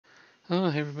Oh,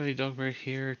 hey everybody, Dogbear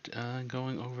here,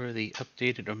 going over the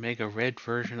updated Omega Red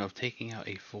version of taking out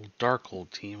a full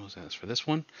Darkhold team. Was asked for this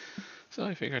one, so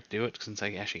I figured I'd do it since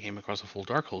I actually came across a full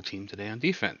Darkhold team today on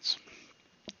defense.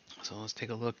 So let's take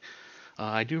a look.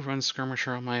 I do run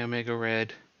Skirmisher on my Omega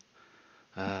Red.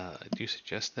 I do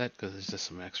suggest that because it's just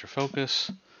some extra focus,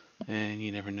 and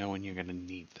you never know when you're going to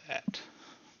need that.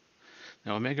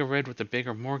 Now, Omega Red with the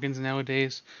bigger Morgans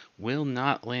nowadays will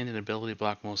not land an ability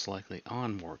block most likely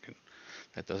on Morgan.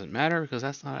 That doesn't matter because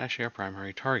that's not actually our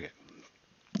primary target.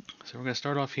 So we're going to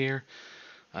start off here.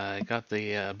 I got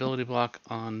the ability block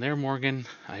on their Morgan.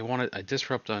 I wanted a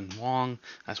disrupt on Wong.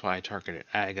 That's why I targeted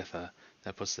Agatha.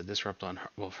 That puts the disrupt on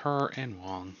both her and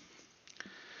Wong.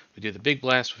 We do the big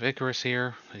blast with Icarus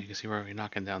here. You can see where we're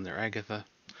knocking down their Agatha.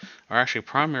 Our actually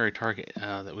primary target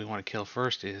that we want to kill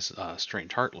first is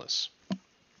Strange Heartless.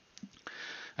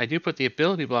 I do put the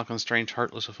ability block on Strange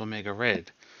Heartless with Omega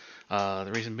Red.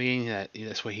 The reason being that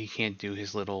this way he can't do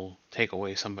his little take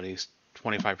away somebody's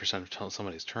 25% of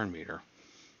somebody's turn meter.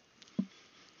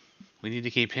 We need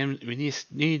to keep him. We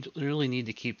really need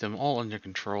to keep them all under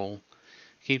control.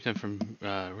 Keep them from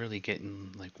really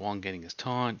getting like Wong getting his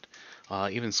taunt.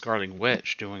 Even Scarlet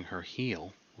Witch doing her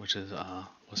heal, which is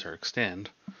was her extend,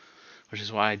 which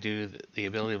is why I do the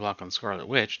ability block on Scarlet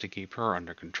Witch to keep her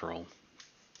under control.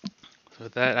 So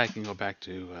with that, I can go back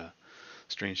to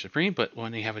Strange Supreme. But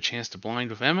when they have a chance to blind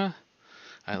with Emma,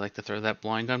 I like to throw that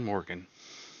blind on Morgan.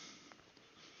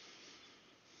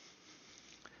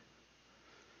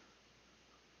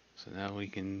 So now we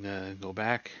can go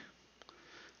back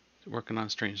working on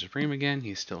Strange Supreme again.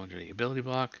 He's still under the ability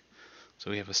block. So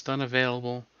we have a stun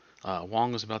available.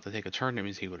 Wong was about to take a turn. That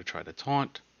means he would have tried to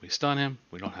taunt. We stun him.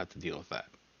 We don't have to deal with that.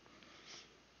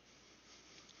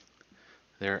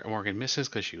 There, Morgan misses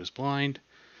because she was blind.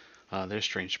 There's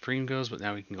Strange Supreme goes, but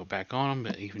now we can go back on him,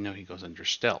 but even though he goes under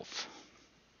stealth.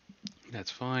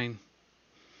 That's fine.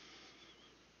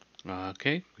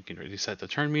 Okay, we can reset the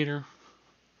turn meter.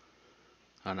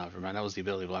 Oh, no, never mind. That was the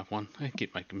ability block one. I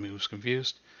keep my moves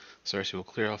confused. Cersei will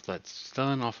clear off that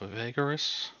stun off of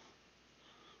Icarus.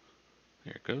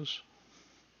 There it goes.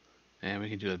 And we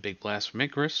can do a big blast from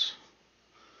Icarus.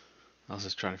 I was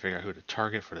just trying to figure out who to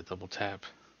target for the double tap.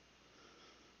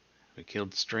 We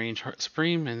killed Strange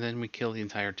Supreme, and then we killed the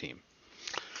entire team.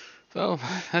 So,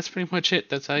 that's pretty much it.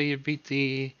 That's how you beat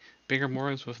the bigger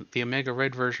Morgans with the Omega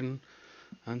Red version.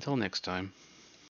 Until next time.